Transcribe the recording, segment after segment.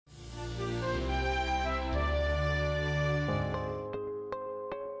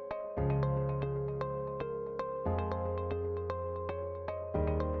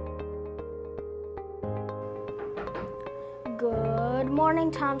Good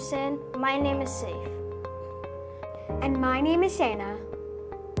morning, Thompson. My name is Saif. And my name is Shayna.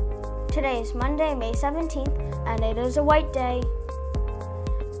 Today is Monday, May 17th, and it is a white day.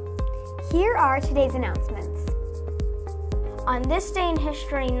 Here are today's announcements. On this day in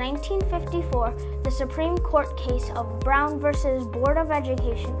history, 1954, the Supreme Court case of Brown versus Board of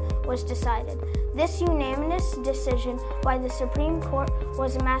Education was decided. This unanimous decision by the Supreme Court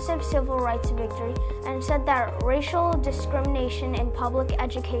was a massive civil rights victory and said that racial discrimination in public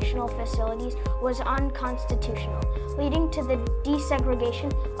educational facilities was unconstitutional, leading to the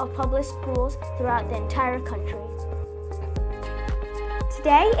desegregation of public schools throughout the entire country.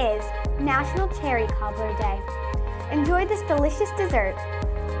 Today is National Cherry Cobbler Day. Enjoy this delicious dessert.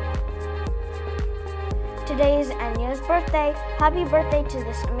 Today is Enya's birthday. Happy birthday to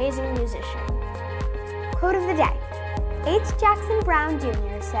this amazing musician. Quote of the day. H. Jackson Brown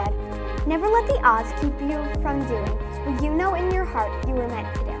Jr. said, "Never let the odds keep you from doing what you know in your heart you were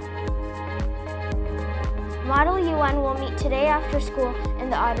meant to do." Model UN will meet today after school in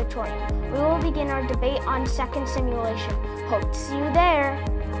the auditorium. We will begin our debate on second simulation. Hope to see you there.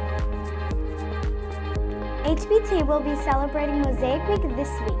 HBT will be celebrating Mosaic Week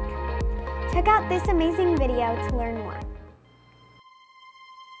this week. Check out this amazing video to learn more.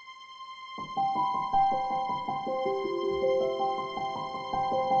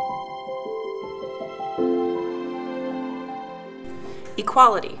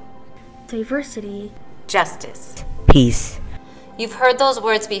 Equality, Diversity, justice, peace. You've heard those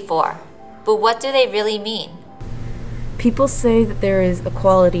words before, but what do they really mean? People say that there is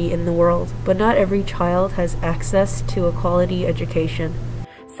equality in the world, but not every child has access to a quality education.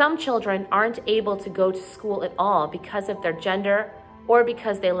 Some children aren't able to go to school at all because of their gender or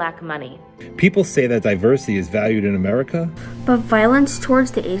because they lack money. People say that diversity is valued in America, but violence towards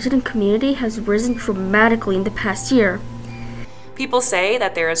the Asian community has risen dramatically in the past year. People say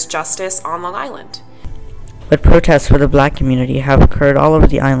that there is justice on Long Island, but protests for the Black community have occurred all over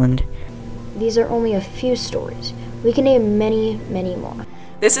the island. These are only a few stories. We can name many, many more.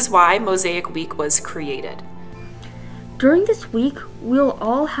 This is why Mosaic Week was created. During this week, we'll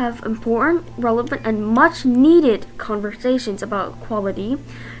all have important, relevant, and much needed conversations about equality,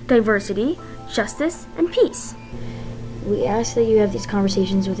 diversity, justice, and peace. We ask that you have these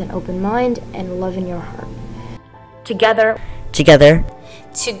conversations with an open mind and love in your heart. Together, Together,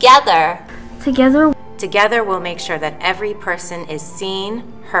 we'll make sure that every person is seen,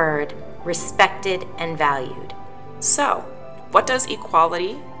 heard, respected, and valued. So, what does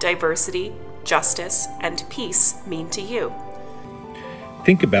equality, diversity, justice, and peace mean to you?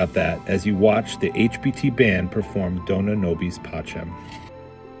 think about that as you watch the HBT band perform Dona Nobis Pacem.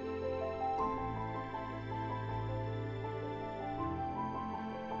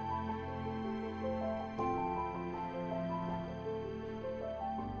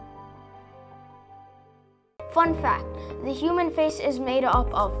 Fun fact, the human face is made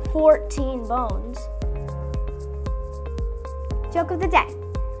up of 14 bones. Joke of the day.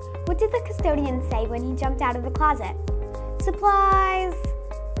 What did the custodian say when he jumped out of the closet? Supplies!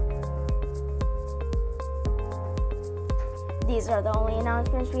 These are the only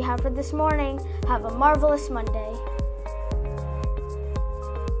announcements we have for this morning. Have a marvelous Monday.